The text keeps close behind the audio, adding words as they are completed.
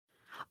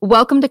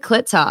Welcome to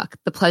Clit Talk,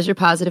 the Pleasure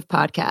Positive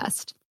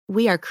podcast.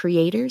 We are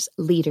creators,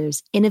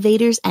 leaders,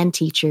 innovators, and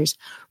teachers,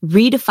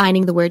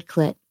 redefining the word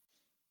clit.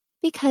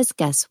 Because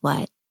guess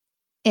what?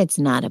 It's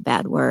not a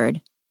bad word.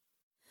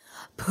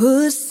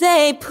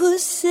 Pussy,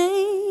 pussy,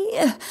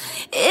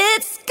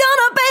 it's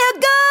gonna be a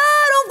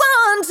good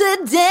one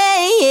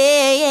today,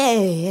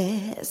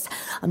 yes.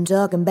 I'm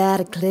talking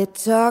about a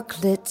clit talk,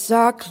 clit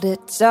talk,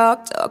 clit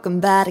talk. Talking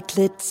about a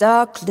clit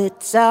talk,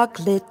 clit talk,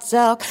 clit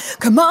talk.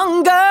 Come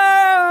on,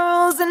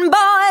 girls and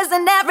boys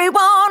and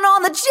everyone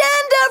on the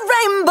gender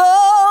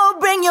rainbow.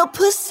 Bring your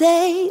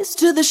pussies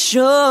to the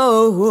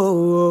show.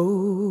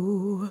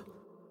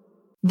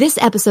 This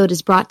episode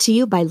is brought to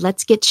you by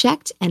Let's Get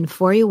Checked and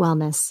For Your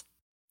Wellness.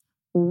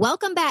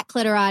 Welcome back,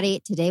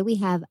 Clitorati. Today we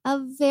have a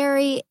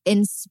very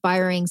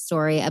inspiring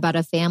story about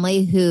a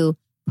family who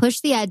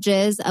pushed the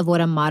edges of what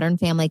a modern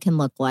family can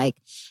look like.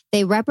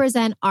 They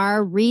represent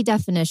our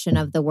redefinition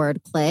of the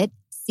word clit,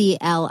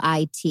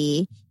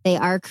 C-L-I-T. They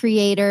are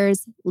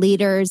creators,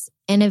 leaders,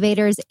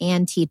 innovators,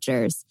 and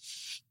teachers.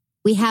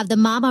 We have the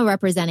mama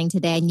representing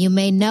today, and you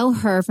may know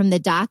her from the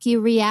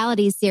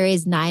docu-reality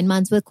series 9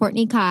 Months with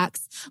Courtney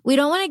Cox. We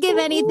don't want to give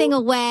anything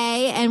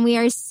away, and we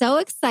are so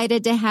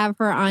excited to have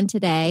her on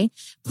today.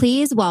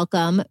 Please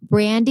welcome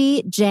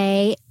Brandi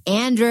J.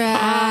 Andrews.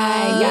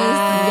 Hi,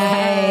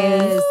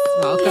 guys.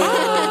 Welcome.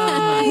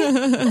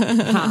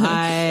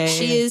 Hi.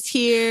 She is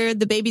here.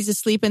 The baby's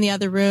asleep in the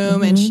other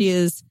room, and she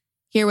is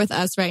here with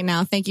us right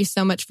now. Thank you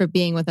so much for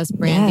being with us,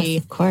 Brandi.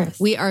 Yes, of course.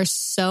 We are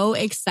so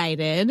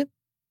excited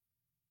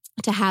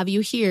to have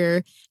you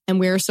here, and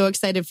we're so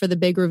excited for the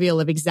big reveal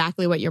of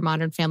exactly what your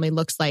modern family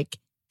looks like.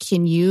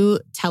 Can you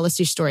tell us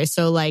your story?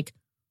 So, like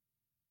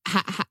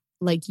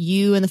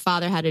you and the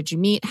father, how did you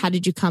meet? How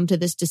did you come to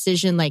this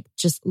decision? Like,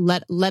 just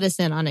let us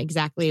in on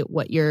exactly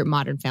what your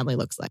modern family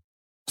looks like.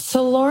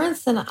 So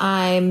Lawrence and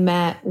I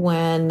met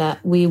when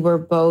we were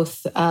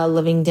both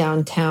living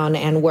downtown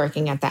and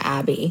working at the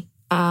Abbey.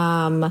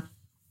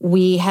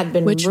 We had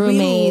been Which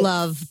roommates. We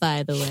love,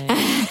 by the way.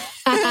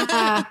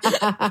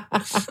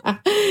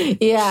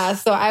 Yeah,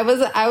 so I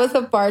was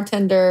a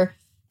bartender,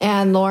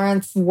 and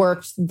Lawrence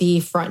worked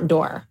the front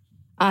door.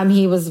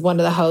 He was one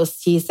of the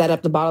hosts. He set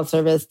up the bottle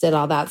service, did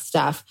all that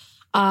stuff.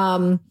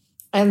 And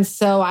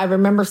so I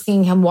remember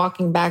seeing him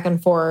walking back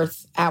and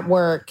forth at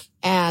work,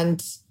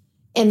 and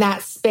in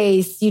that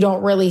space, you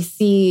don't really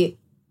see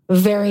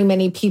very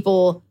many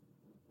people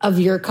of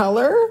your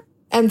color.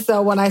 And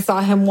so when I saw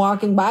him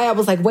walking by, I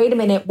was like, wait a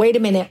minute.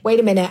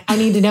 I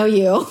need to know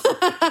you.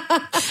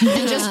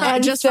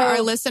 And just for our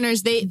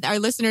listeners, our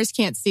listeners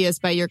can't see us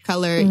by your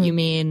color. You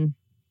mean?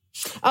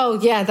 Oh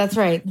yeah, that's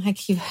right. I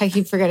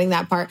keep forgetting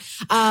that part.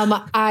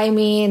 I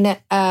mean,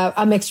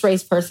 a mixed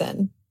race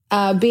person.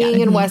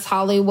 Being in West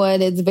Hollywood,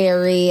 it's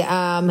very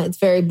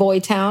boy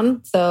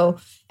town.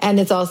 So, and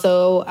it's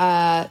also,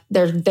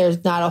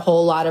 there's not a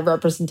whole lot of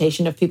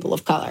representation of people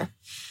of color.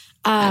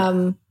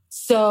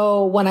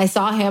 So when I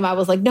saw him, I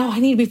was like, no, I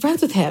need to be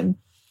friends with him.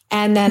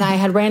 And then I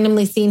had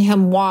randomly seen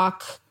him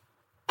walk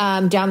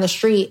down the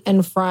street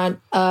in front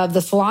of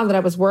the salon that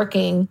I was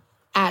working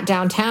at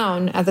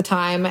downtown at the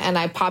time. And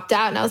I popped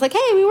out and I was like,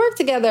 hey, we work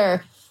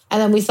together.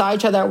 And then we saw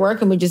each other at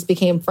work and we just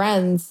became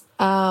friends.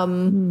 How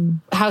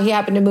he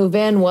happened to move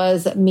in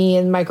was me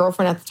and my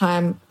partner at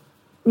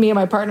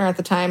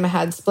the time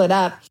had split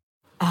up.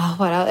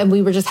 What else? And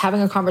we were just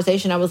having a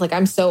conversation. I was like,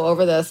 I'm so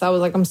over this. I was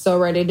like, I'm so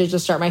ready to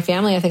just start my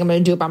family. I think I'm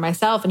going to do it by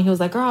myself. And he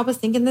was like, girl, I was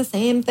thinking the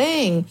same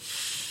thing.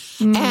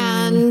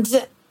 And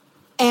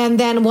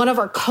then one of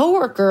our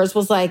coworkers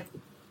was like,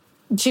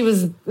 she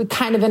was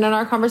kind of in on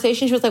our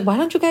conversation. She was like, why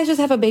don't you guys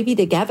just have a baby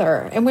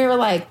together? And we were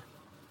like,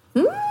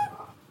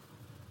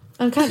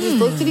 And kind of just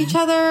looked at each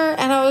other.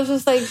 And I was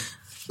just like,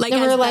 like,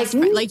 and we were like,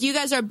 like you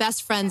guys are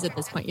best friends at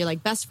this point. You're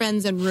like best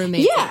friends and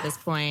roommates at this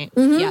point.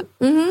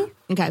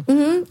 Okay.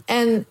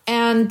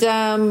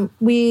 And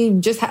we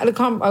just had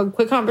a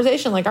quick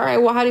conversation. Like, all right,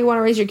 well, how do you want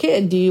to raise your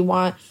kid?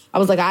 I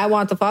was like, I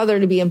want the father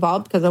to be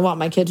involved because I want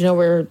my kid to know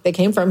where they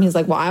came from. He's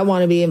like, well, I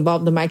want to be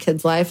involved in my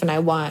kid's life. And I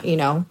want,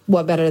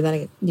 what better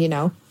than,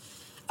 than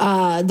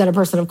a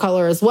person of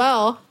color as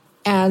well.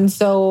 And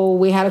so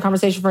we had a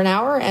conversation for an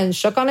hour and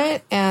shook on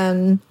it.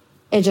 And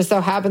it just so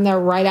happened that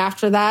right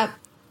after that,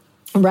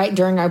 right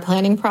during our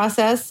planning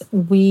process,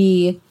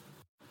 we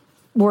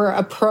were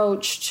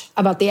approached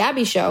about the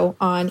Abbey show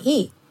on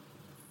E!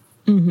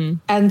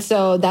 And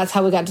so that's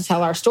how we got to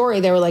tell our story.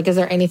 They were like, is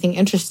there anything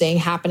interesting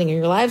happening in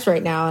your lives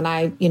right now? And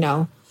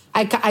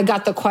I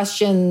got the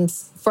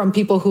questions from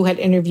people who had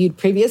interviewed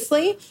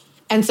previously.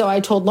 And so I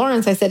told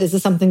Lawrence, I said, is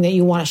this something that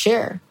you want to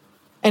share?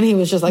 And he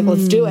was just like,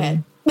 let's do it.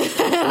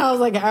 And I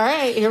was like, all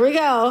right, here we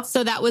go.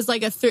 So that was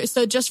like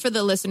so just for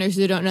the listeners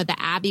who don't know, the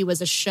Abbey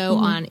was a show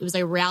it was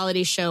a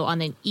reality show on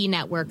the E!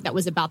 Network that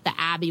was about the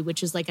Abbey,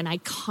 which is like an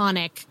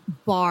iconic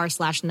bar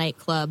 /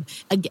 nightclub,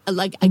 a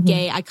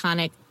gay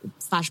iconic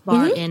 /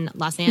 bar in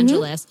Los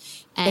Angeles.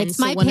 And it's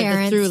my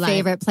parents'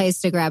 favorite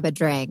place to grab a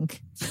drink.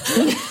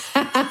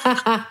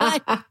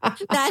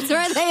 That's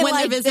where they when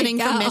like they're visiting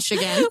to go. from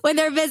Michigan. When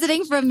they're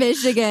visiting from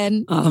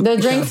Michigan. The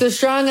drinks are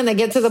strong and they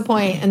get to the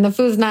point, and the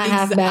food's not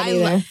half bad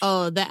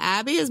either. The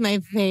Abbey is my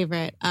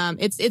favorite.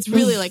 It's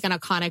really like an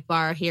iconic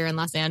bar here in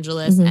Los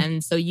Angeles.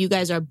 And so you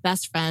guys are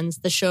best friends.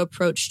 The show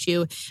approached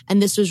you,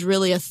 and this was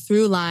really a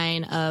through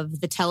line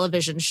of the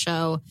television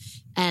show.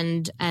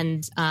 And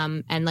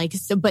like,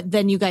 so, but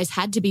then you guys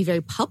had to be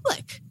very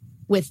public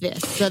with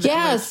this. So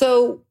that,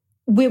 so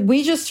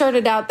we just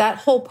started out, that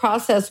whole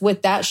process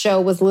with that show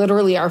was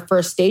literally our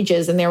first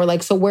stages. And they were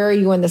like, so where are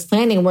you in this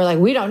planning? And we're like,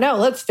 we don't know.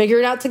 Let's figure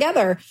it out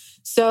together.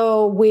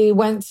 So we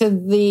went to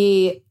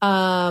the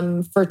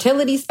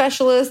fertility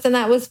specialist, and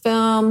that was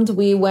filmed.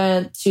 We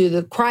went to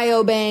the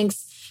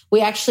cryobanks.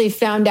 We actually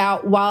found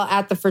out while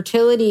at the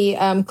fertility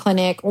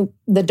clinic,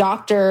 the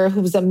doctor,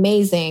 who was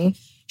amazing,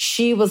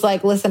 she was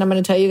like, listen, I'm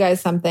going to tell you guys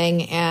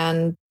something.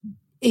 And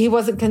he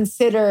wasn't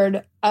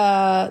considered,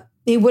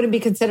 he wouldn't be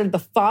considered the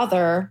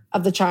father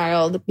of the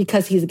child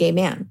because he's a gay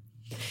man.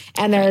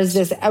 And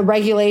there's a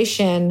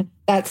regulation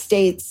that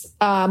states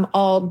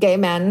all gay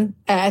men,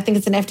 I think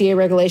it's an FDA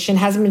regulation,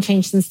 hasn't been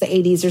changed since the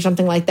 80s or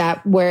something like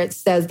that, where it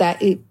says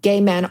that gay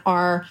men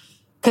are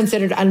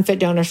considered unfit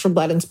donors for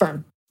blood and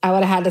sperm. I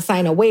would have had to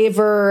sign a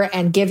waiver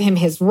and give him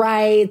his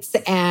rights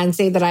and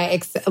say that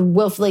I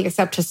willfully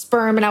accept his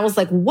sperm. And I was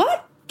like,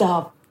 what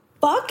the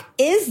fuck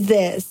is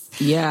this?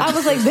 Yeah. I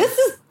was like, this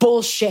is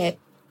bullshit.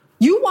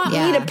 You want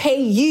me to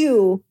pay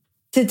you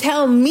to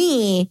tell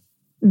me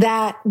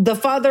that the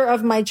father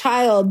of my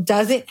child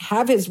doesn't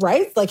have his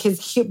rights, like his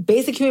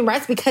basic human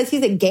rights, because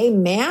he's a gay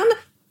man?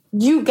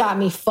 You got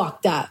me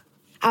fucked up.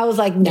 I was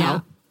like,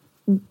 no.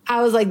 Yeah.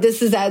 I was like,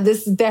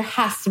 there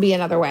has to be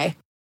another way.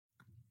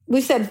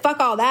 We said,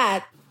 fuck all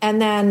that.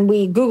 And then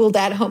we Googled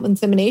at-home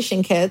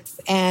insemination kits,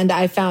 and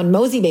I found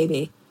Mosey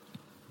Baby.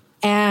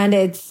 And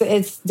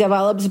it's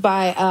developed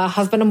by a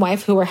husband and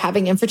wife who were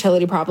having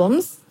infertility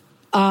problems.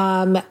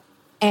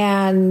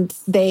 And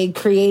they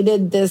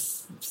created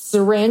this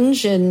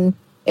syringe, and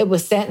it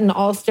was sent in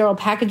all sterile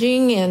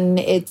packaging. And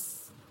it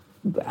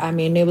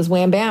was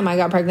wham bam. I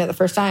got pregnant the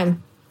first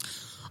time.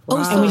 Wow.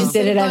 Oh, so and we just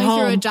did it at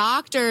home. Through a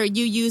doctor,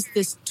 you used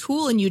this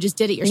tool and you just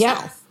did it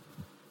yourself. Yep.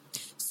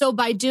 So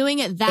by doing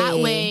it that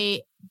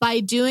way,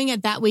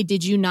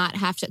 did you not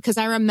have to? Because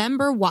I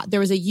remember there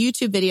was a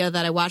YouTube video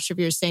that I watched of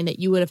yours saying that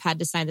you would have had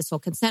to sign this whole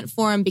consent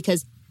form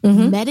because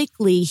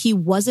medically he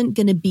wasn't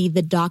going to be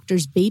the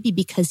doctor's baby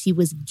because he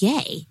was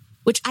gay,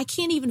 which I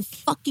can't even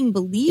fucking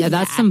believe. Yeah,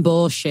 that's some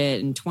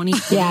bullshit in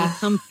 2020. Yeah.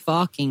 Come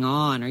fucking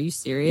on. Are you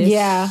serious?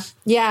 Yeah.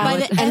 Yeah. By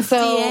the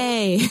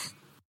FDA.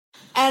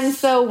 And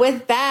so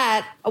with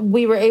that,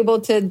 we were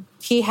able to,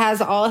 he has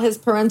all his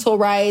parental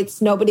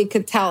rights. Nobody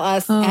could tell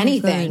us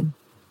anything. Good.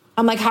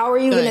 I'm like, how are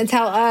you going to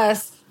tell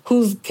us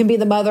who can be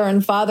the mother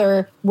and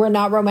father? We're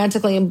not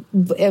romantically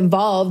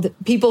involved.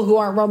 People who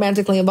aren't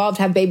romantically involved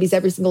have babies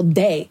every single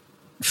day.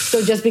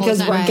 So just because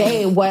we're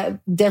gay, what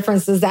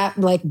difference is that?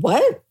 Like,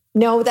 what?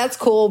 No, that's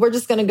cool. We're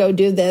just going to go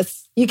do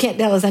this. You can't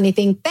tell us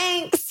anything.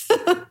 Thanks.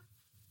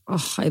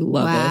 Oh, I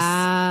love this.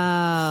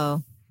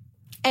 Wow.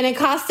 And it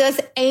cost us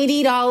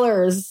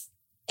 $80.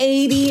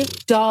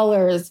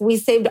 $80. We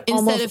saved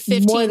almost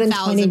more than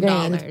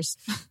 $20,000.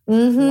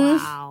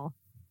 Wow.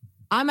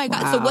 Oh my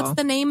God. Wow. So what's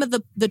the name of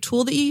the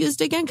tool that you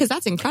used again? Because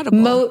that's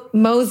incredible.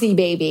 Mosey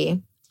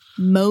Baby.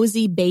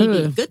 Mosey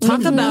Baby. Good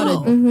talk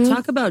about it.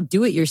 Talk about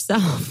do it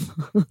yourself.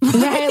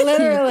 Right,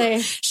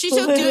 literally. She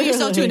took do it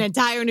yourself to an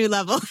entire new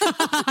level.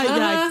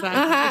 Yeah, exactly.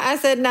 I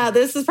said, no,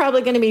 this is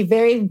probably going to be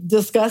very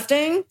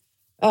disgusting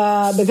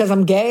because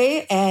I'm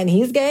gay and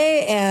he's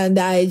gay. And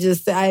I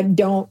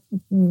don't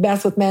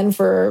mess with men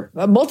for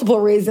multiple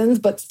reasons,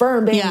 but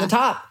sperm being the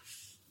top.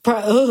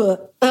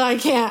 I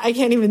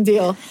can't even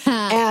deal.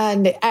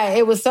 And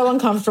it was so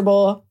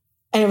uncomfortable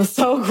and it was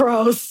so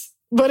gross,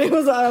 but it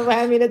was,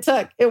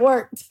 it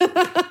worked.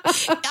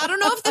 I don't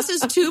know if this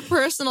is too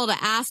personal to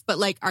ask, but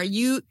like, can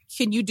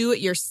you do it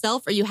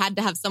yourself or you had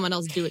to have someone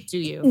else do it to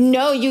you?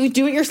 No, you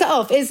do it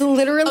yourself. It's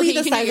literally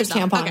the size of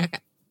tampon. Okay.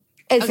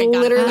 It's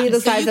literally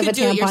the size of a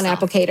tampon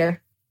applicator.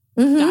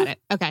 Mm-hmm. Got it.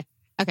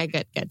 Okay,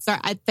 good. Sorry,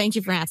 I thank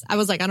you for asking. I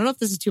was like, I don't know if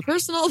this is too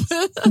personal.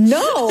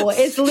 No,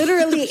 it's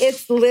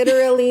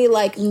literally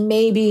like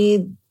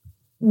maybe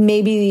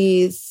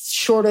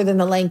shorter than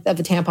the length of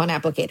a tampon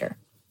applicator.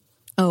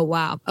 Oh,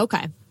 wow.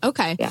 Okay.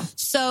 Yeah.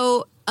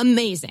 So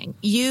amazing.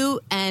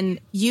 You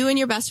and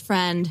your best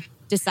friend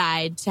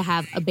decide to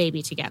have a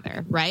baby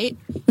together, right?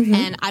 Mm-hmm.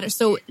 And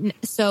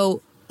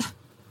so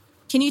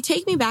can you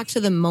take me back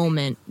to the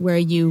moment where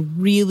you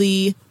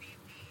really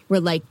were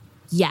like,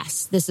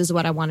 yes, this is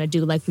what I want to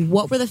do? Like,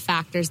 what were the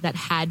factors that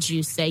had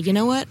you say, you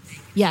know what?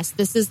 Yes,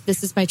 this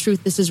is my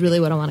truth. This is really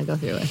what I want to go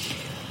through with.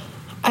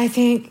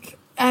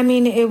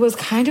 It was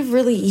kind of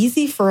really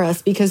easy for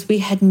us because we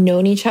had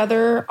known each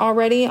other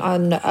already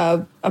on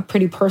a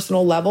pretty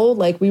personal level.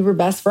 Like, we were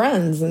best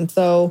friends. And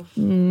so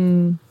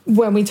when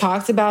we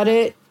talked about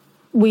it,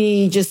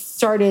 we just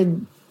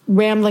started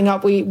rambling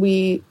up.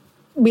 We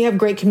have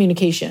great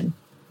communication.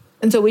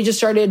 And so we just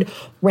started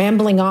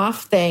rambling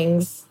off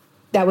things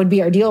that would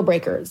be our deal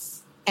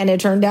breakers. And it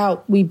turned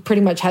out we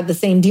pretty much had the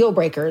same deal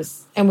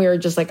breakers. And we were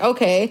just like,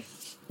 okay.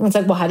 And it's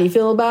like, well, how do you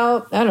feel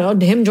about, I don't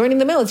know, him joining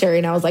the military?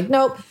 And I was like,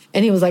 nope.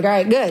 And he was like, all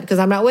right, good, because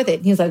I'm not with it.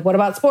 And he's like, what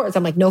about sports?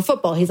 I'm like, no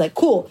football. He's like,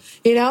 cool,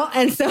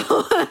 And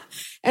so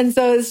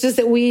it's just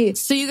that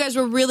So you guys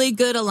were really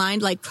good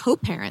aligned, like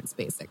co-parents,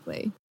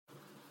 basically.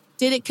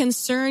 Did it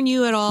concern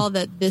you at all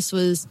that this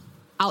was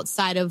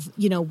outside of,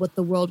 what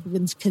the world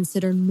would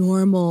consider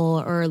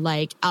normal, or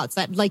like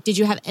outside? Like, did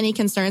you have any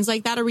concerns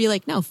like that? Or were you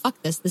like, no, fuck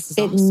this. This is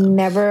awesome. It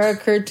never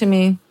occurred to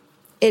me.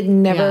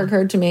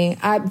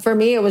 For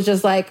me, it was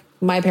just like,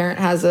 my parent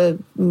has a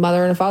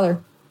mother and a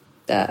father.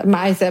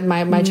 My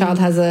child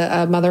has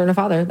a mother and a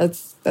father.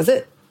 That's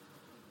it.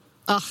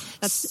 Oh,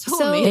 that's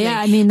so amazing. Yeah,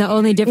 I mean, the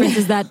only difference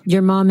is that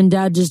your mom and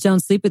dad just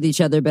don't sleep with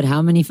each other. But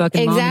how many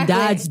fucking mom and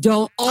dads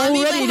don't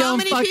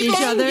fuck each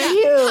other?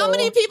 Yeah, how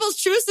many people's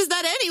truth is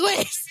that,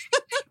 anyways?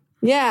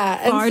 Yeah,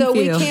 and so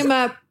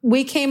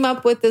we came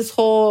up with this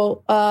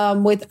whole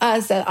with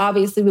us that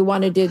obviously we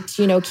wanted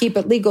to keep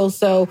it legal.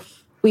 So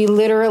we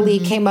literally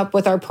came up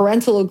with our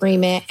parental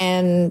agreement,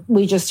 and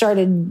we just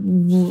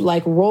started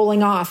like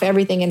rolling off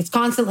everything, and it's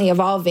constantly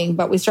evolving,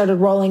 but we started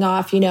rolling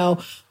off,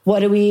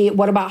 what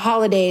about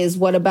holidays?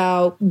 What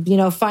about,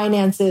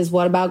 finances?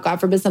 What about, God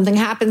forbid, something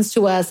happens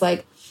to us?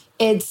 Like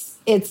it's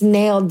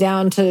nailed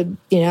down to,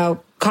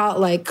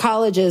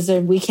 colleges,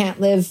 and we can't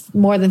live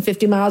more than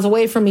 50 miles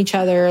away from each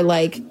other.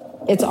 Like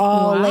it's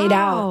all laid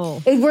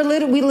out. We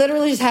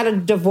literally just had a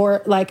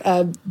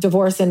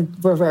divorce in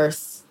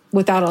reverse.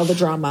 Without all the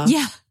drama.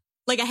 Yeah.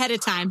 Like ahead of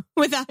time.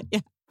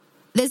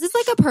 This is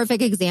like a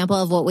perfect example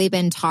of what we've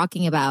been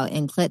talking about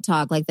in Clit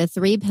Talk, like the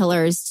 3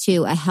 pillars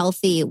to a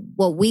healthy,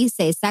 what we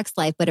say sex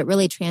life, but it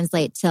really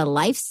translates to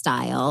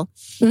lifestyle,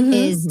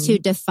 is to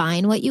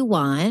define what you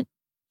want,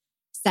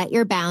 set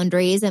your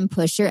boundaries and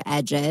push your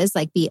edges,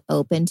 like be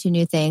open to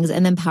new things,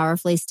 and then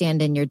powerfully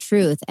stand in your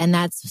truth. And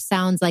that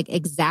sounds like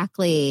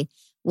exactly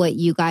what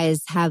you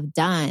guys have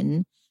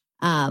done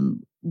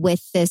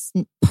with this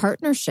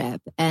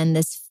partnership and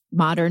this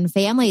modern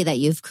family that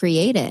you've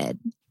created.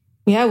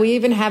 Yeah, we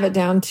even have it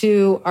down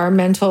to our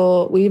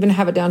mental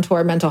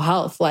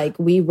health. Like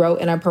we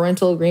wrote in our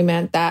parental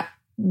agreement that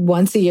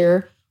once a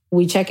year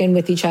we check in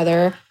with each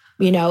other.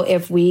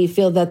 If we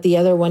feel that the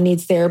other one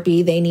needs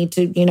therapy, they need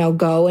to,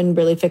 go and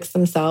really fix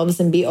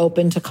themselves and be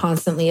open to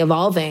constantly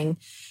evolving.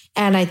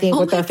 And I think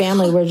with our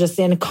family, we're just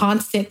in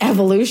constant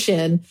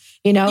evolution.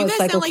 You it's guys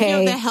like, sound okay,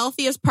 like you have the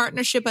healthiest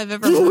partnership I've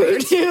ever heard. We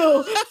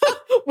do.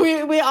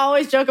 we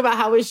always joke about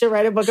how we should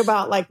write a book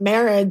about like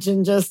marriage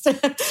and just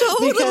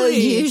totally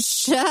you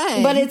should.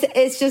 But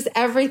it's just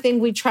everything.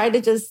 We try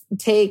to just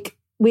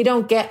we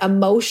don't get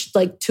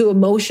too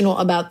emotional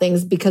about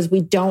things because we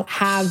don't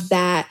have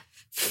that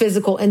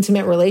physical,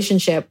 intimate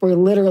relationship. We're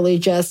literally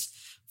just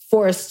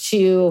forced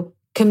to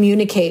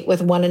communicate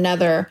with one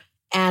another.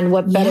 And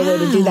what better way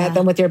to do that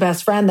than with your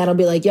best friend that'll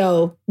be like,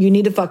 yo, you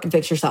need to fucking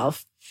fix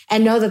yourself.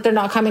 And know that they're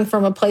not coming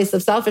from a place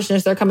of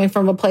selfishness. They're coming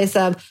from a place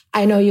of,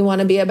 I know you want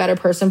to be a better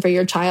person for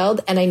your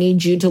child, and I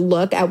need you to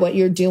look at what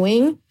you're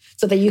doing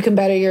so that you can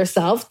better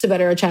yourself to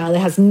better a child. It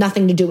has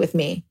nothing to do with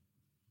me.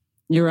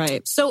 You're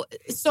right. So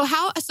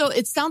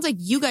it sounds like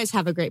you guys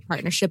have a great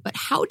partnership, but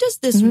how does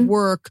this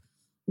work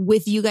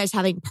with you guys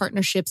having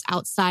partnerships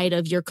outside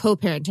of your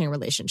co-parenting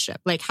relationship?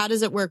 Like, how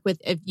does it work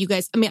with if you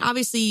guys, I mean,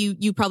 obviously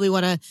you probably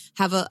want to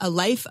have a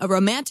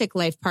romantic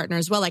life partner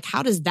as well. Like,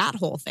 how does that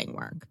whole thing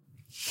work?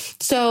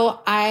 So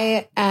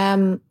I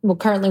am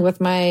currently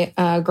with my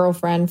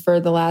girlfriend for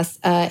the last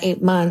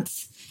 8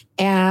 months,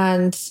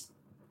 and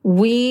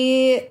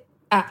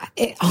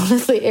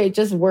honestly, it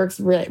just works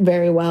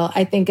very well.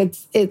 I think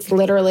it's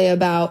literally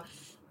about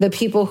the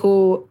people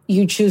who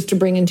you choose to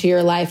bring into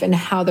your life and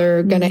how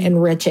they're going to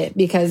enrich it,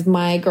 because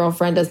my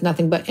girlfriend does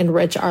nothing but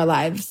enrich our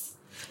lives.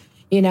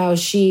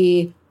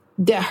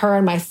 Her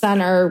and my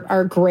son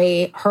are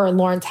great. Her and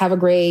Lawrence have a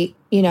great,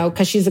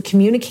 because she's a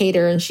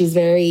communicator and she's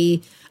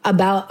very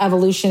about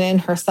evolution in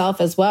herself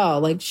as well.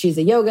 Like she's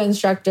a yoga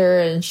instructor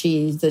and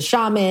she's a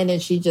shaman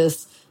and she's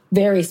just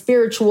very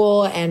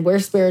spiritual, and we're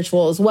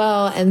spiritual as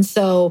well. And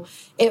so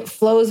it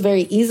flows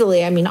very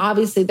easily. I mean,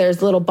 obviously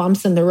there's little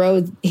bumps in the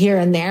road here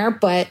and there,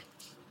 but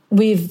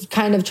we've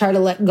kind of tried to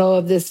let go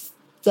of this,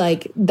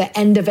 like the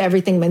end of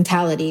everything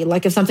mentality.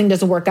 Like if something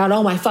doesn't work out,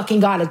 oh my fucking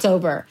God, it's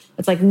over.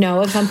 It's like,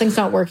 no, if something's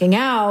not working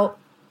out,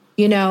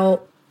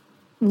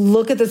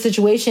 look at the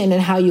situation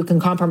and how you can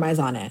compromise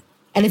on it.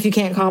 And if you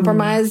can't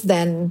compromise,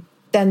 then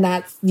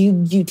that's,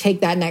 you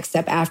take that next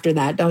step after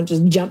that. Don't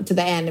just jump to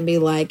the end and be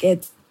like,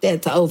 it's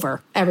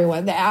over.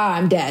 Everyone,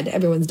 I'm dead.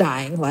 Everyone's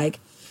dying.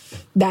 Like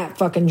that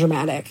fucking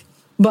dramatic.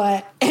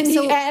 But, and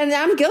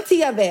I'm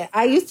guilty of it.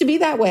 I used to be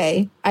that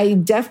way. I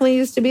definitely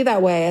used to be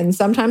that way. And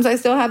sometimes I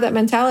still have that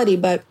mentality.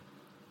 But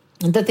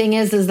the thing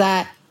is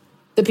that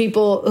the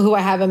people who I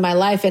have in my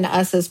life and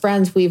us as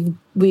friends,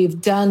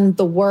 we've done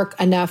the work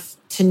enough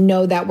to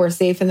know that we're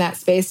safe in that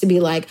space to be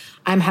like,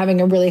 I'm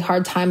having a really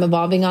hard time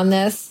evolving on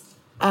this.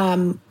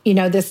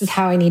 This is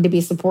how I need to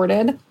be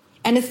supported.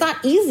 And it's not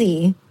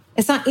easy.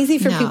 It's not easy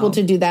for people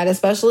to do that,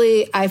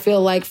 especially I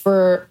feel like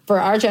for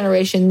our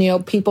generation, you know,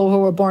 people who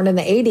were born in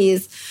the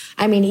 80s.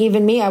 I mean,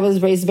 even me, I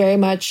was raised very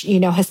much, you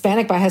know,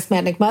 Hispanic by a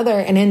Hispanic mother.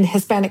 And in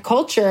Hispanic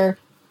culture,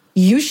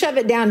 you shove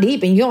it down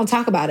deep and you don't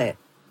talk about it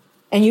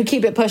and you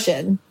keep it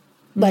pushing.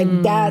 Like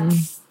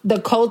that's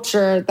the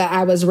culture that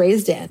I was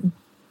raised in,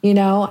 you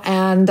know?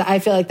 And I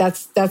feel like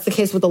that's the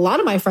case with a lot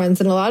of my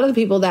friends and a lot of the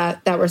people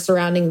that were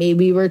surrounding me.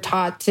 We were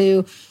taught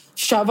to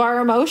shove our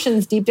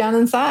emotions deep down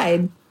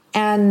inside.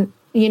 And,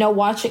 you know,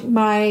 watching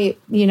my,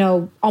 you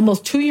know,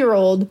 almost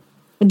 2-year-old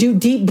do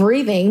deep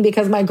breathing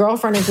because my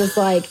girlfriend is just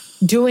like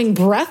doing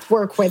breath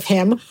work with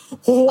him. What?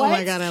 Oh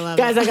my God, I love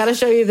it. Guys, I got to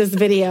show you this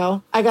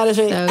video. I got to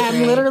show you.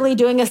 I'm literally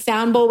doing a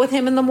sound bowl with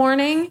him in the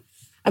morning.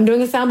 And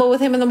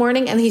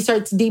he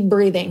starts deep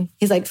breathing.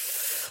 He's like,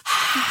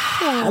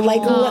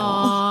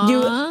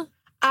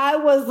 I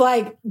was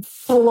like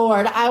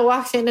floored. I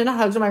walked in and I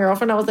hugged my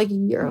girlfriend. I was like,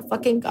 you're a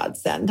fucking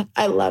godsend.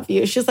 I love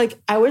you. She's like,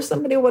 I wish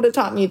somebody would have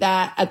taught me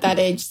that at that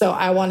age. So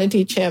I want to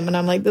teach him. And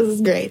I'm like, this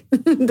is great.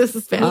 This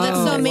is fantastic. Well,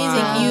 that's so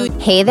amazing. Wow.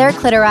 Hey there,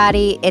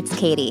 Clitorati. It's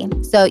Katie.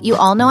 So you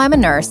all know I'm a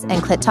nurse,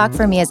 and Clit Talk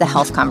for me is a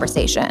health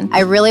conversation. I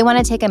really want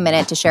to take a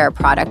minute to share a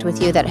product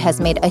with you that has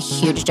made a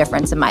huge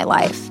difference in my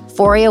life.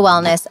 Foria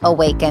Wellness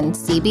Awaken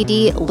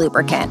CBD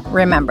Lubricant.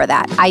 Remember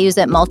that. I use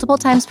it multiple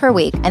times per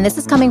week, and this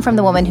is coming from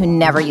the woman who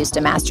never used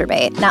to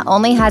masturbate. Not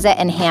only has it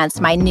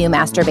enhanced my new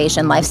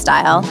masturbation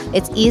lifestyle,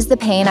 it's eased the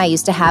pain I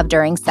used to have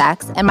during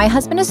sex, and my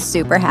husband is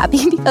super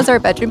happy because our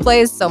bedroom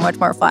play is so much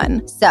more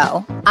fun.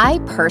 So, I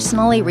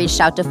personally reached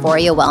out to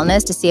Foria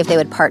Wellness to see if they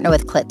would partner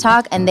with Clit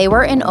Talk, and they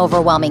were an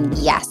overwhelming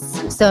yes.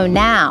 So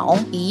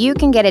now, you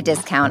can get a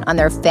discount on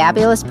their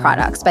fabulous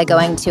products by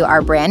going to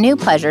our brand new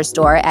pleasure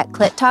store at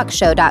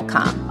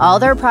clittalkshow.com. All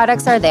their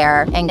products are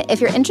there, and if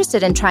you're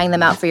interested in trying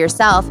them out for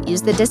yourself,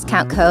 use the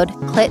discount code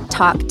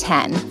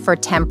CLITTALK10 for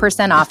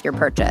 10% off your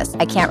purchase.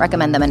 I can't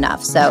recommend them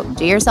enough, so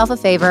do yourself a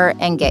favor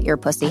and get your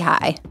pussy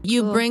high.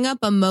 You bring up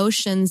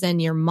emotions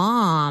and your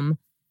mom.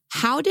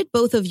 How did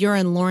both of your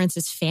and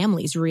Lawrence's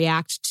families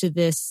react to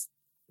this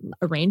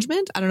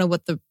arrangement? I don't know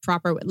what the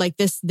proper, like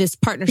this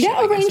partnership,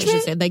 I guess I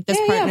should say, like this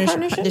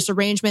partnership, this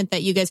arrangement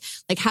that you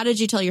guys, like, how did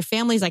you tell your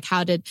families? Like,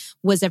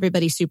 was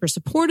everybody super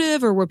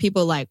supportive, or were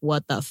people like,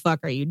 what the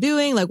fuck are you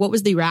doing? Like, what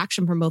was the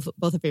reaction from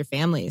both of your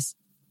families?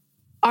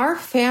 Our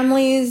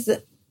families,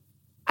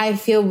 I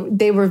feel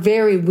we were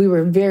very,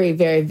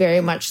 very,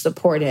 very much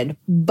supported,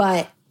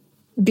 but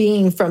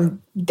being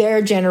from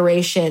their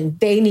generation,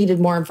 they needed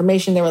more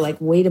information. They were like,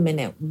 wait a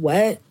minute,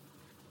 what?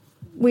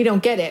 We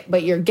don't get it,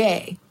 but you're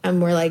gay.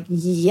 And we're like,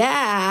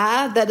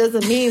 yeah, that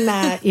doesn't mean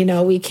that, you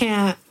know, we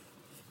can't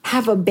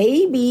have a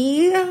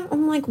baby.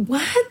 I'm like,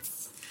 what?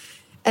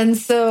 And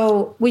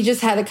so we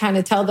just had to kind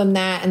of tell them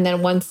that. And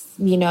then once,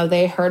 you know,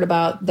 they heard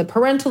about the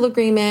parental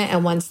agreement,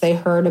 and once they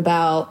heard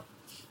about,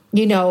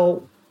 you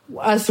know,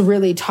 us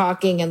really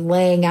talking and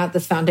laying out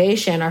this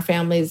foundation, our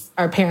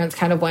parents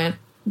kind of went,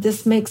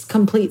 this makes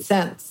complete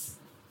sense.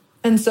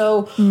 And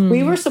so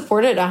we were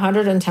supported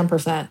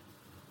 110%.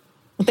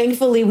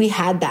 Thankfully, we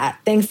had that.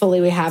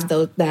 Thankfully, we have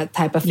that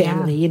type of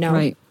family, you know.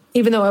 Right.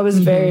 Even though I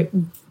was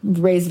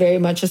raised very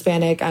much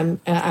Hispanic, I'm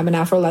an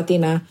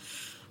Afro-Latina.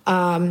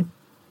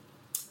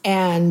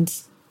 And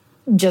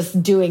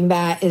just doing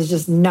that is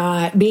just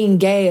not... Being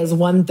gay is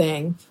one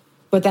thing,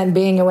 but then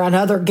being around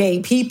other gay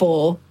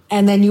people,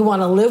 and then you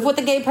want to live with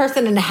a gay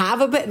person and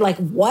have a bit... Like,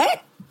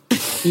 what?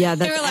 Yeah,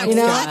 they were like,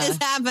 what is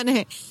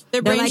happening?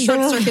 Their brain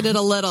short-circuited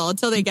a little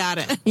until they got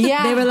it.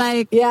 Yeah. They were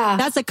like,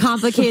 that's a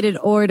complicated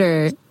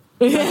order.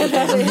 Yeah,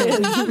 that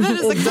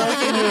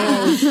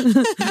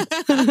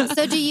is.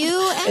 So do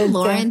you and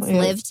Lawrence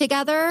live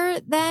together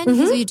then?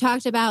 Because you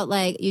talked about,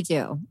 like, you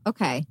do.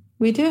 Okay.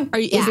 We do.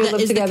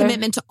 Is the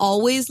commitment to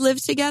always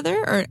live together?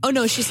 Or, oh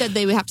no, she said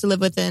they would have to live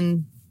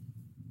within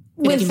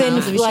miles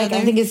of each other?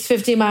 I think it's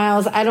 50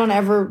 miles. I don't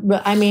ever,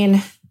 I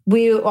mean,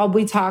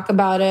 we talk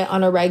about it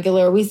on a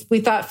regular, we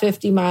thought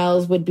 50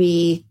 miles would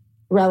be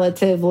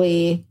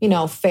relatively, you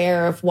know,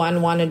 fair if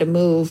one wanted to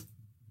move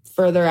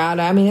further out.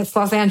 I mean, it's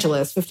Los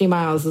Angeles. 50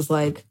 miles is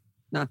like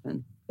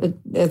nothing.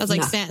 It's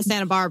like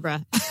Santa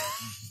Barbara.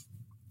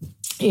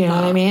 You know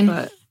what I mean?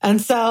 But. And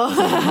so,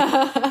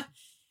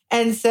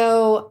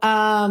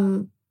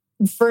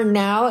 for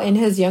now, in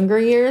his younger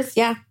years,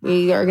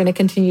 we are going to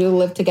continue to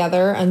live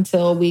together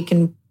until we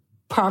can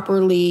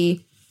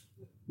properly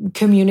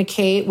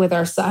communicate with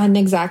our son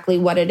exactly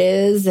what it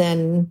is.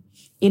 And,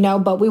 you know,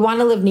 but we want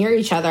to live near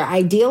each other.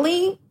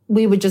 Ideally,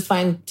 we would just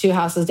find 2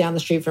 houses down the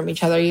street from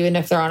each other, even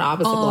if they're on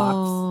opposite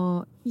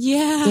blocks.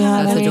 Yeah.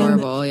 That's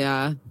adorable.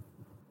 Yeah.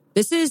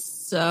 This is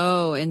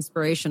so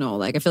inspirational.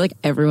 Like, I feel like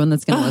everyone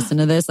that's going to listen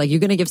to this, like, you're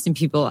going to give some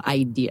people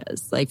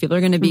ideas. Like, people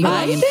are going to be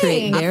going and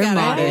create their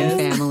modern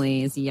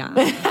families. Yeah.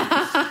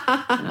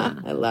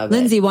 I love it.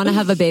 Lindsay, want to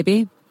have a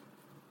baby?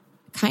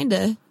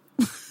 Kinda.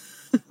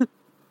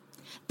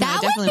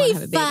 That would be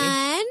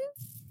fun.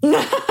 A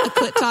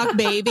Clit Talk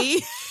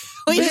baby.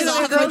 We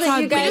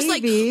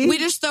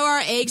just throw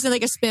our eggs in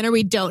like a spinner.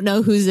 We don't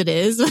know whose it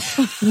is. It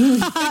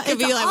could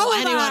be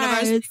like any one of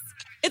ours.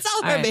 It's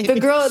all her right. baby. The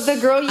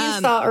girl you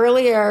saw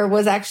earlier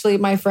was actually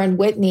my friend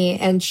Whitney,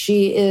 and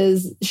she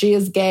is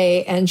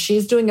gay, and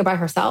she's doing it by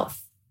herself.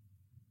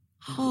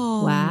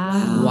 Oh,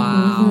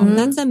 Wow.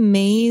 That's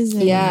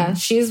amazing. Yeah,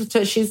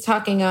 she's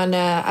talking on,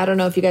 I don't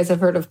know if you guys have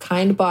heard of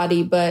Kind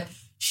Body, but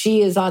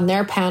she is on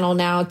their panel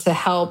now to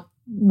help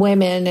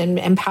women and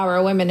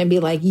empower women and be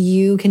like,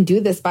 you can do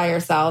this by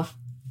yourself.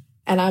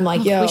 And I'm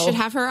like, yo. We should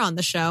have her on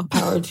the show.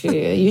 Power to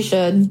you. You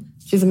should.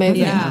 She's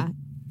amazing. Yeah.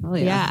 Oh,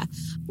 yeah. Yeah.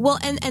 Well,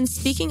 and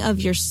speaking of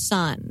your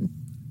son,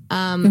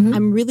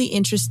 I'm really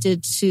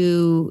interested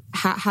to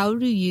how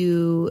do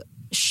you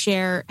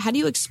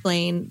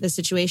explain the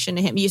situation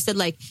to him? You said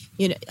I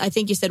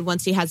think you said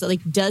once he has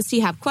does he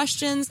have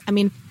questions? I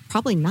mean,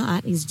 probably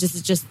not. He's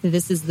just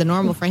this is the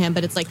normal for him,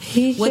 but it's like,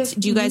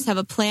 do you guys have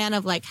a plan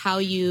of how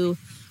you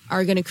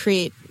are going to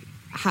create,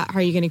 how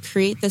are you going to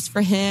create this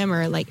for him,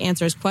 or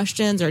answer his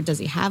questions, or does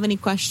he have any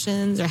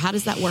questions, or how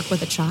does that work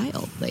with a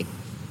child?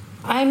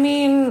 I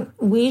mean,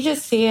 we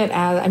just see it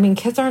as,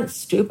 kids aren't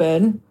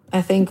stupid.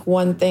 I think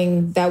one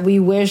thing that we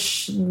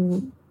wish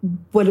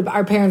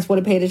our parents would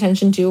have paid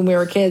attention to when we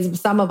were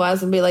kids, some of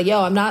us would be like,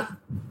 yo, I'm not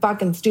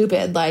fucking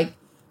stupid.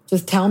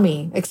 Just tell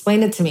me,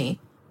 explain it to me.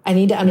 I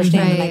need to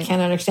understand, and I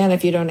can't understand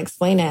if you don't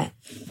explain it.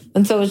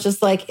 And so it's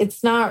just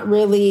it's not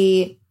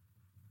really,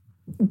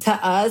 to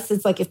us,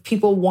 it's if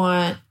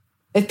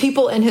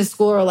people in his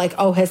school are like,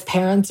 oh, his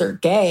parents are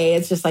gay,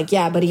 it's just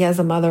yeah, but he has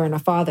a mother and a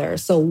father.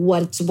 So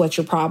what's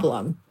your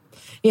problem?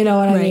 You know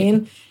what I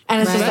mean?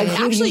 And it's just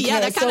actually,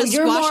 that kind of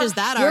squashes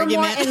that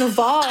argument.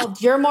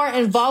 You're more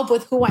involved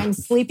with who I'm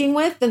sleeping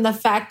with than the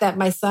fact that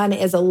my son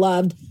is a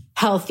loved,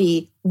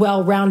 healthy,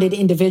 well-rounded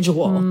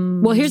individual.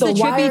 Well, here's the trippy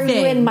why are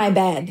thing. you in my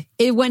bed?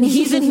 When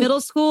he's in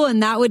middle school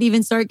and that would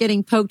even start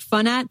getting poked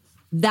fun at,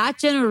 that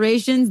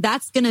generation,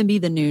 that's going to be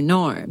the new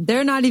norm.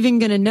 They're not even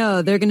going to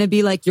know. They're going to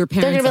be like, your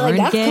parents aren't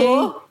that's gay.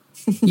 Cool.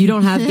 You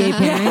don't have gay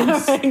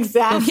parents.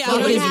 Exactly.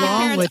 What is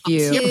wrong with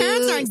you? Your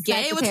parents aren't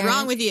gay. What's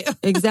wrong with you?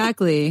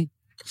 Exactly.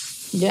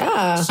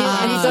 Yeah.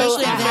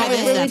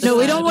 No,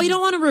 we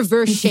don't want to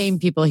reverse shame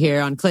people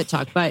here on Clit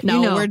Talk, but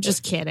we're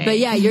just kidding. But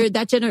yeah, it's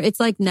next it's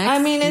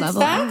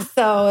level. facts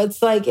though.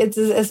 It's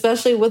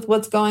especially with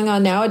what's going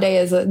on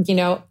nowadays,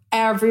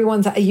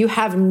 you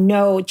have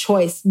no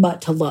choice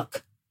but to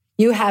look.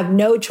 You have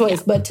no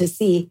choice but to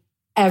see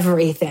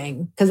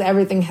everything, because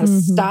everything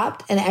has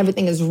stopped and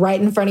everything is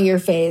right in front of your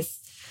face.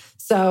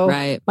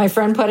 So my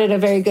friend put it a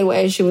very good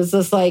way. She was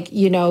just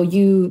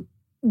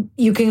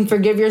you can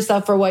forgive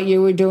yourself for what you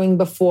were doing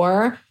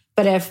before,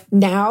 but if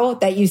now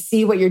that you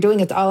see what you're doing,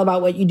 it's all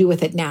about what you do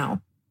with it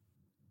now.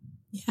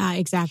 Yeah,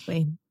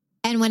 exactly.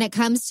 And when it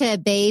comes to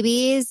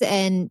babies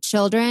and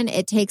children,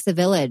 it takes a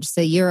village. So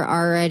you're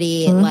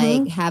already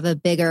have a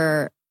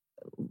bigger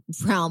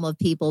realm of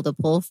people to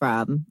pull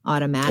from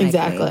automatically.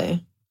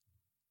 Exactly.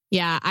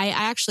 Yeah, I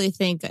actually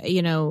think,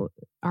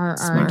 our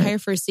entire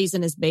first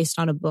season is based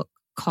on a book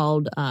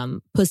called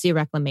Pussy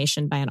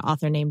Reclamation by an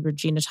author named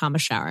Regina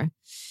Thomasschauer.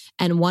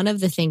 And one of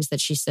the things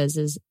that she says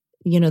is,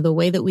 the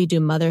way that we do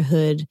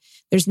motherhood,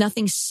 there's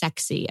nothing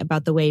sexy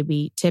about the way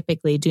we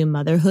typically do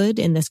motherhood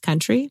in this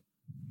country.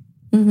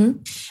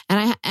 And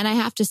I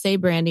have to say,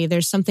 Brandi,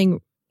 there's something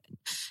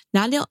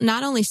not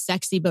only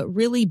sexy, but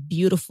really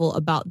beautiful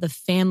about the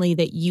family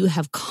that you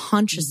have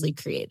consciously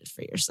created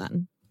for your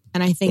son.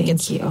 And I think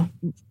it's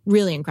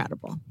really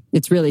incredible.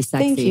 It's really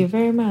sexy. Thank you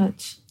very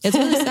much. It's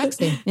really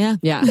sexy. Yeah.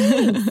 Yeah.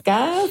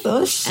 Guys,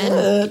 oh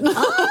shit.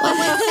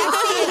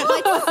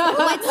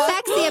 What's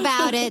sexy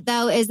about it,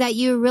 though, is that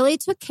you really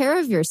took care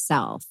of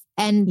yourself.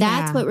 And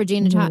that's what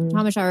Regina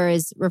Thomasschauer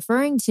is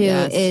referring to,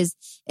 is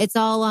it's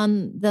all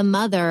on the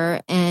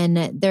mother,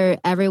 and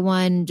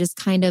everyone just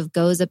kind of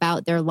goes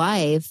about their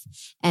life,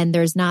 and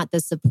there's not the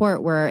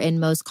support where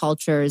in most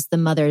cultures the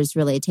mother's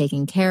really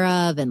taken care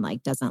of and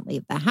doesn't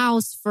leave the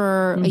house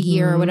for a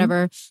year or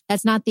whatever.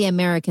 That's not the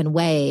American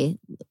way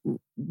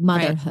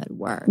motherhood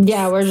works.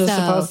 Yeah, we're just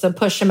supposed to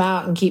push them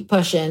out and keep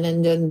pushing,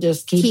 and then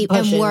just keep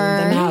pushing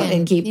them out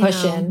and keep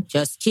pushing.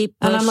 Just keep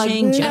pushing. And I'm like,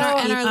 no,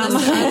 and our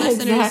listeners,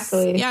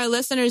 exactly. Yeah, our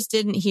listeners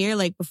didn't hear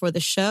before the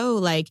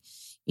show,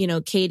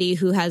 Katie,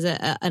 who has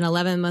an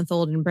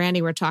 11-month-old, and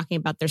Brandi were talking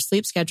about their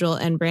sleep schedule.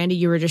 And Brandi,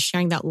 you were just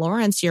sharing that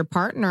Lawrence, your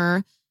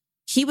partner,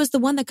 he was the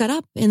one that got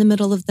up in the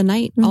middle of the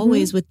night,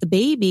 always with the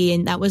baby.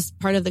 And that was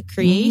part of the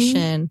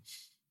creation.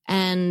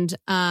 And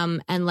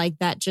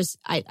that just,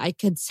 I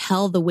could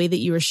tell the way that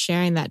you were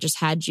sharing that just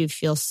had you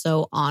feel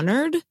so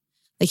honored.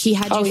 He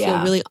had you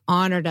feel really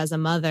honored as a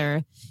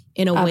mother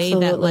in a way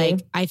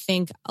that I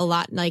think a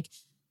lot,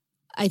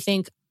 I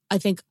think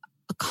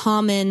a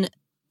common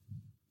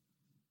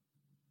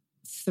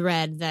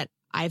thread that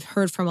I've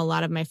heard from a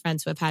lot of my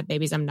friends who have had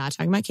babies, I'm not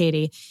talking about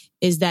Katie,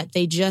 is that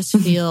they just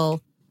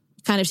feel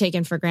kind of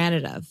taken for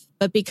granted of.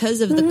 But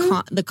because of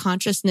the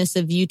consciousness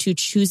of you two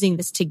choosing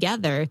this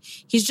together,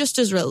 he's just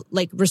as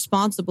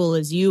responsible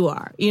as you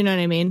are. You know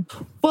what I mean?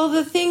 Well,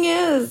 the thing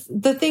is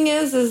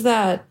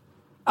that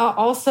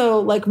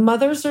also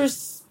mothers are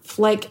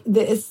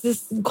it's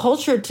this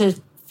culture to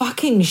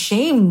fucking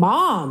shame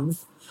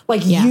moms.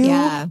 Like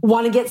you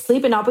want to get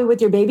sleep and not be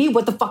with your baby?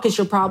 What the fuck is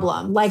your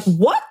problem? Like,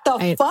 what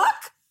the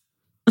fuck?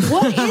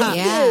 What is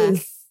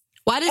this?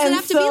 Why does it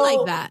have to be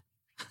like that?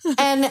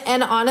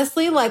 and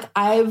honestly, like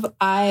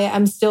I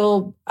am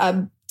still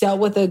dealt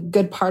with a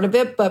good part of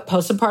it, but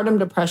postpartum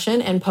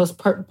depression and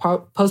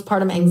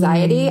postpartum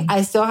anxiety,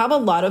 I still have a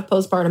lot of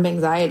postpartum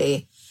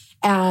anxiety.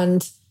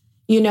 And,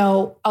 you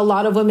know, a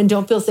lot of women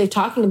don't feel safe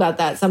talking about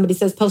that. Somebody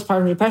says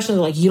postpartum depression,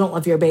 they're like, you don't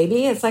love your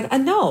baby? It's like,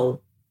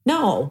 no.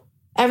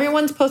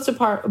 Everyone's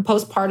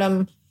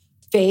postpartum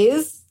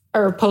phase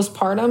or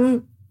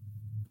postpartum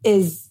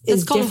is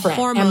called different.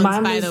 Hormones,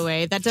 and by the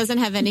way, that doesn't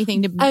have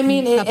anything to. I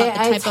mean, about the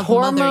type it's of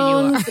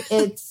hormones. Mother you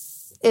are.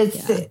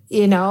 It's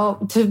you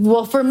know,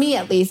 for me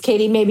at least,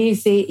 Katie, maybe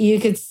you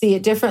could see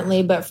it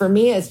differently, but for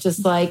me, it's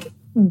just like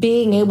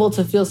being able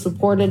to feel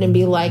supported and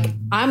be like,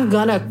 I'm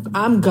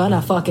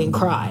gonna fucking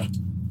cry.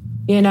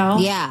 You know?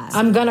 Yeah.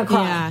 I'm gonna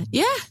cry.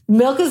 Yeah.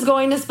 Milk is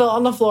going to spill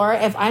on the floor.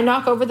 If I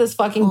knock over this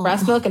fucking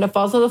breast milk and it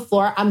falls on the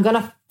floor, I'm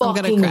gonna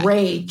fucking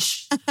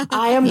rage.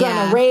 I am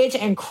gonna rage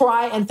and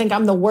cry and think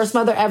I'm the worst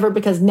mother ever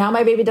because now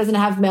my baby doesn't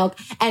have milk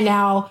and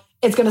now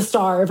it's gonna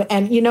starve.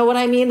 And you know what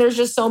I mean? There's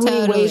just so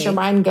many ways your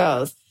mind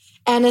goes.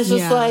 And it's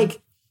just like,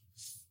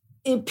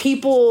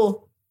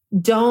 people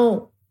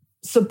don't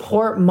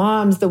support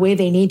moms the way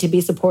they need to be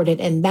supported.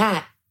 And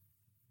that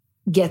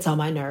gets on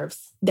my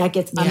nerves. That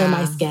gets under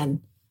my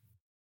skin.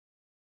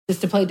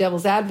 Just to play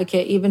devil's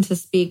advocate, even to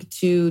speak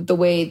to the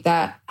way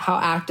that how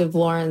active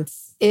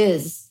Lawrence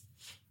is,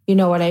 you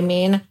know what I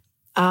mean?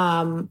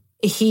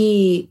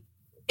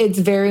 It's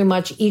very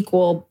much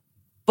equal,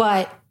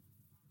 but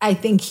I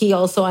think he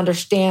also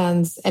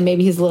understands, and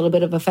maybe he's a little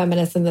bit of a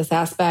feminist in this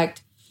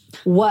aspect,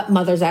 what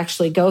mothers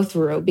actually go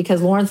through.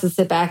 Because Lawrence will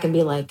sit back and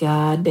be like,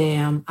 God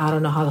damn, I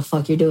don't know how the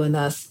fuck you're doing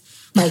this.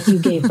 Like you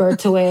gave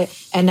birth to it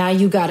and now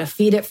you got to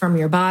feed it from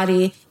your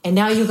body. And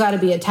now you got to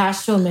be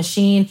attached to a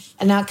machine.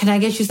 And now can I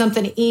get you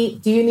something to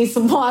eat? Do you need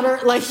some water?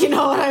 Like, you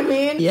know what I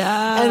mean?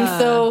 Yeah. And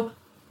so,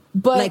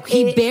 but like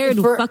he bared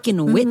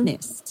fucking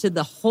witness to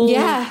the whole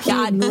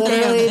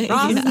goddamn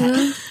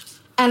process.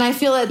 And I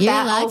feel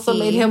that also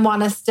made him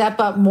want to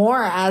step up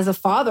more as a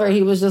father.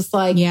 He was just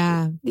like,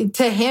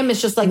 to him, it's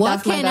just like,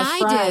 what that's my best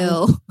friend. What can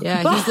I do?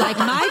 Yeah, he's like,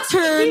 my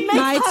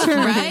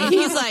turn. Right?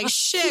 He's like,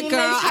 shit, girl,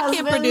 I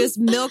can't produce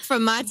milk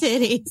from my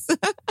titties.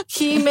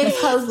 He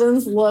makes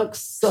husbands look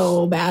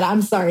so bad.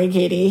 I'm sorry,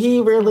 Katie. He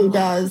really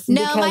does.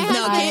 No, my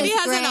husband Katie is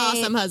has great. an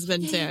awesome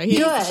husband too.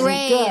 He's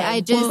great. Good.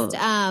 I just,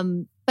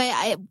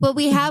 but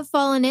we have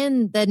fallen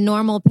in the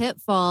normal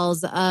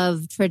pitfalls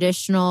of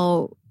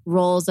traditional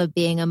roles of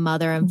being a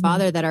mother and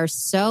father that are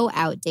so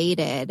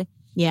outdated.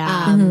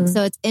 Yeah.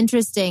 So it's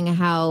interesting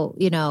how,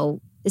 you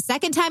know, the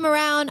second time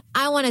around,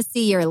 I want to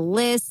see your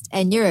list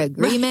and your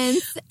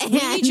agreements. We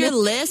need your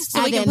list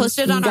so we can post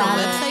it on our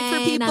website for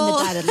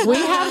people. We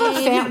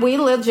have we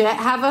legit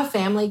have a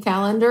family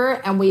calendar,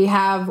 and we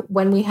have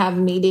when we have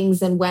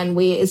meetings and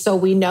so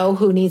we know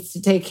who needs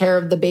to take care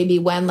of the baby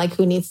when, like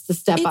who needs to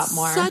step up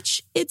more.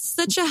 It's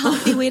such a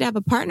healthy way to have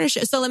a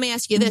partnership. So let me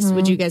ask you this: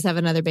 would you guys have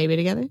another baby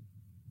together?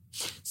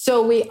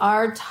 So we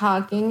are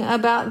talking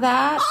about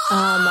that.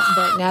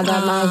 But now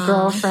that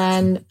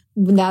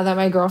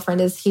my girlfriend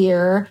is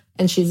here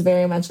and she's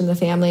very much in the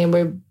family and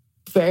we're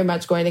very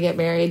much going to get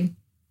married,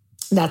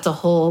 that's a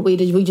whole, we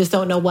just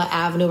don't know what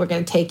avenue we're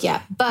going to take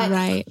yet. But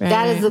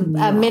that is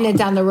a minute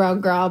down the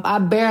road, girl. I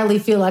barely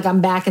feel like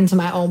I'm back into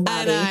my own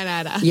body.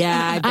 I know.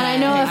 Yeah. And I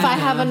know if I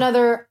have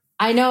another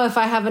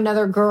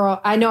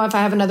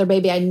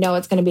baby, I know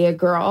it's going to be a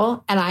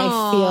girl. And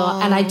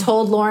I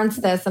told Lawrence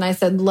this and I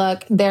said,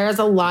 look, there's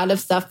a lot of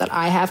stuff that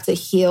I have to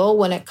heal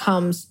when it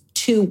comes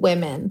to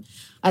women.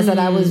 I said,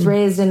 I was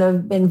raised in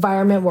an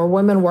environment where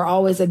women were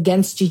always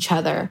against each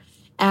other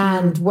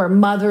and where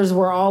mothers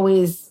were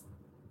always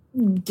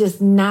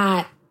just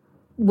not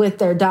with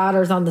their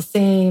daughters on the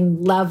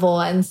same level.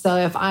 And so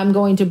if I'm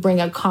going to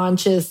bring a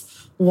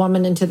conscious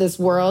woman into this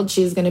world,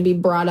 she's going to be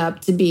brought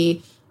up to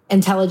be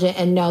intelligent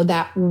and know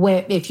that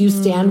if you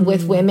stand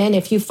with women,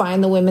 if you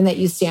find the women that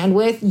you stand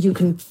with, you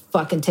can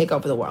fucking take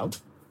over the world.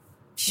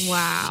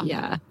 Wow.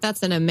 Yeah.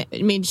 That's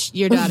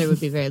your daughter would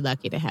be very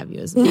lucky to have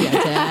you as well.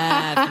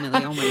 Yeah,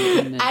 definitely. Oh my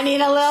goodness. I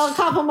need a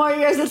couple more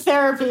years of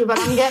therapy, but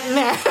I'm getting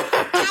there.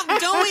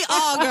 Don't we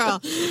all,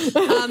 girl?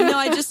 No,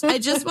 I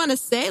just want to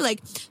say,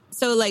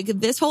 so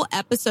this whole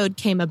episode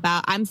came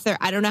about. I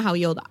don't know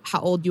how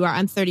old you are.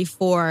 I'm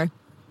 34.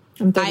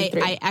 I'm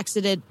 33. I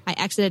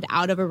exited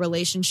out of a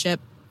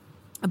relationship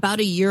about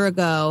a year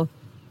ago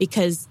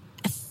because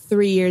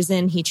 3 years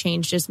in, he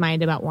changed his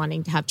mind about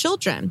wanting to have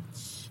children.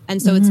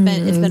 And so it's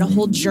been a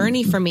whole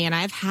journey for me. And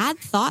I've had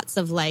thoughts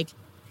of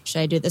should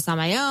I do this on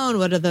my own?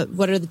 What are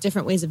the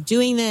different ways of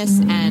doing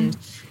this? And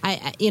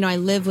I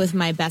live with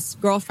my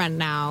best girlfriend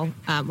now.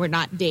 We're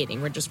not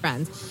dating, we're just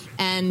friends.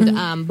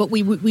 And, but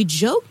we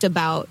joked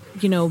about,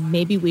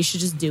 maybe we should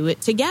just do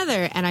it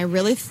together. And I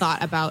really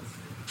thought about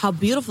how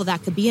beautiful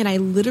that could be. And I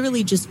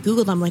literally just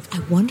Googled, I'm like, I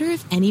wonder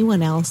if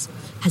anyone else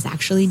has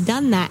actually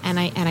done that. And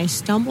I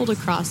stumbled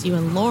across you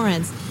and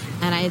Lawrence,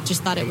 and I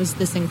just thought it was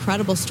this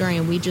incredible story.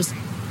 And we just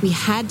we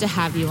had to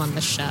have you on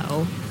the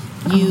show.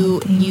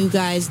 You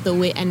guys, the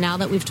way, and now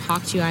that we've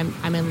talked to you,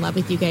 I'm in love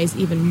with you guys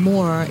even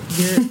more.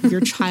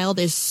 Your child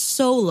is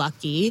so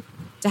lucky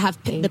to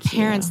have the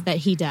parents that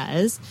he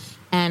does.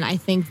 And I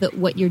think that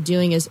what you're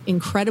doing is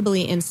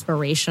incredibly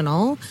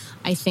inspirational.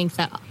 I think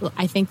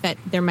that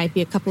there might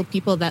be a couple of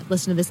people that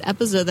listen to this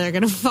episode that are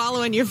going to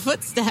follow in your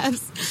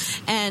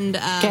footsteps. And,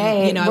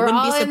 I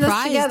wouldn't be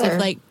surprised if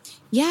it's like,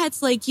 it's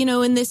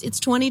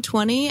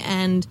 2020.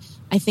 And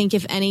I think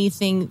if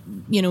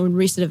anything, in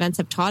recent events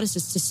have taught us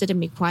is to sit and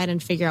be quiet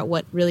and figure out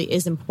what really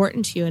is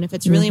important to you. And if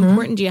it's really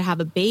important to you to have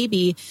a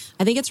baby,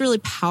 I think it's really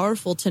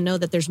powerful to know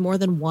that there's more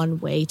than one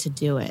way to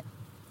do it.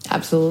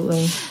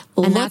 Absolutely.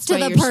 And look to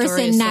the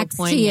person next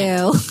to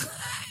you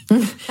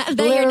that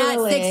you're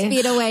not 6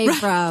 feet away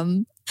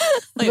from.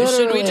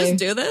 Should we just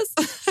do this?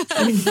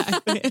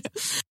 Exactly.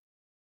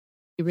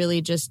 You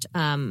really just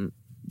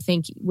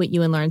think what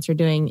you and Lawrence are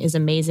doing is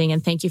amazing.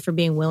 And thank you for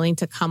being willing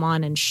to come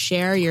on and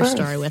share your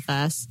story with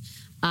us.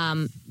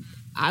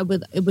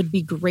 It would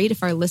be great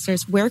if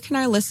where can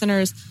our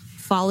listeners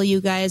follow you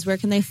guys? Where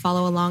can they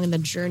follow along in the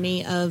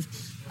journey of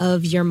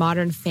your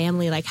modern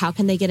family? Like, how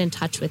can they get in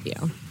touch with you?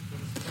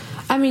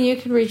 I mean, you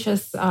can reach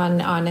us on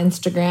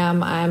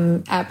Instagram.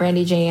 I'm at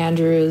Brandi J.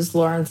 Andrews.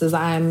 Lawrence is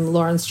I'm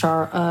Lawrence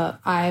Charles.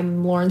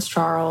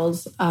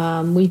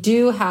 We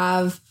do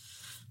have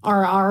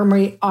our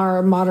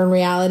modern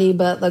reality,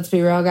 but let's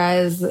be real,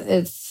 guys.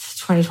 It's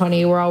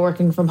 2020. We're all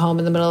working from home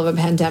in the middle of a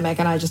pandemic,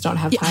 and I just don't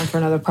have time for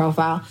another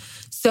profile.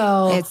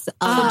 So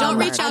don't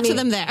reach out to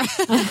them there.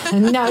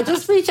 No,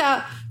 just reach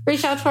out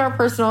to our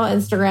personal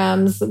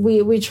Instagrams.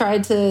 We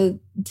tried to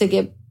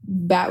get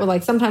back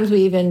with sometimes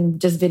we even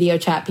just video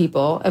chat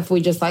people if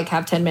we just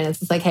have 10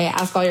 minutes. It's like, hey,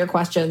 ask all your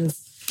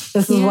questions.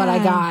 This is what I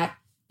got,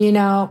 And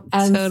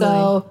totally.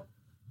 So,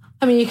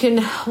 I mean, you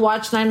can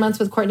watch 9 Months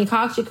with Courtney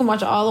Cox. You can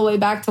watch all the way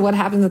back to what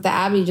happens at the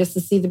Abbey just to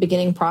see the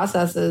beginning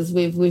processes.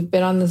 We've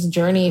been on this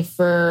journey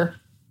for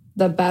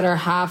the better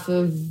half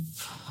of,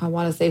 I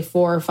want to say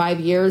 4 or 5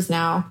 years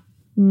now.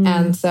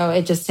 And so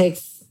it just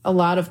takes a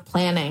lot of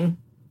planning,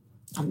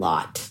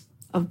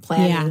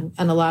 and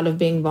a lot of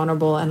being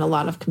vulnerable and a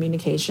lot of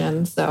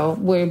communication. So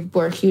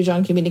we're huge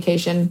on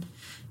communication,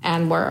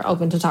 and we're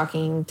open to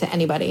talking to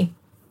anybody.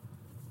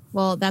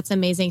 Well, that's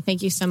amazing.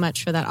 Thank you so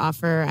much for that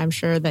offer. I'm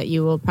sure that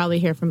you will probably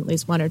hear from at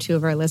least one or two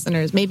of our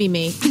listeners, maybe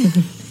me.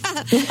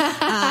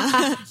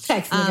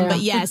 Text me, but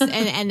yes,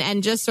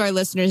 and just so our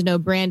listeners know,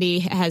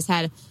 Brandi has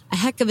had a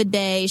heck of a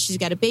day. She's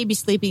got a baby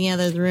sleeping in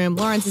the other room.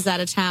 Lawrence is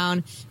out of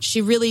town.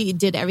 She really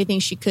did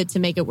everything she could to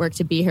make it work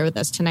to be here with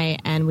us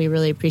tonight, and we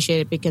really appreciate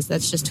it because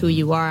that's just who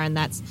you are, and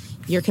that's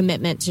your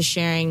commitment to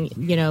sharing,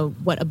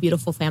 what a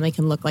beautiful family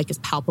can look like is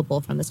palpable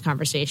from this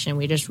conversation.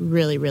 We just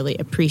really, really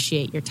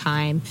appreciate your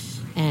time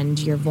and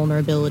your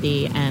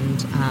vulnerability,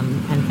 and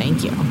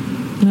thank you.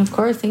 And of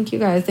course, thank you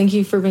guys. Thank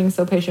you for being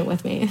so patient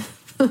with me.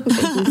 Thank you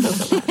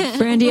so much.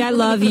 Brandi, I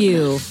love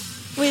you.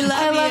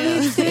 I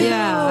love you too.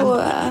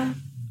 Yeah.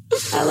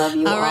 I love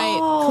you all. All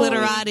right,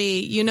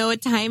 Clitorati, you know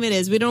what time it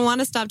is. We don't want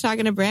to stop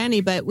talking to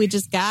Brandi, but we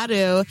just got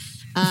to.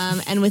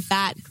 And with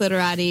that,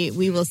 Clitorati,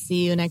 we will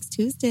see you next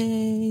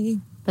Tuesday.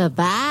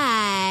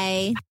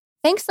 Bye-bye.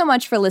 Thanks so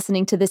much for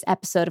listening to this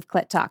episode of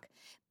Clit Talk.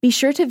 Be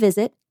sure to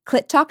visit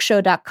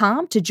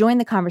clittalkshow.com to join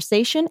the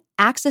conversation,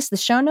 access the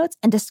show notes,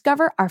 and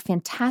discover our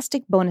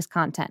fantastic bonus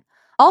content.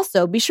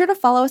 Also, be sure to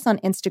follow us on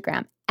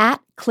Instagram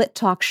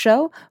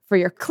 @ClitTalkShow for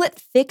your clit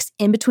fix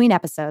in between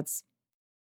episodes.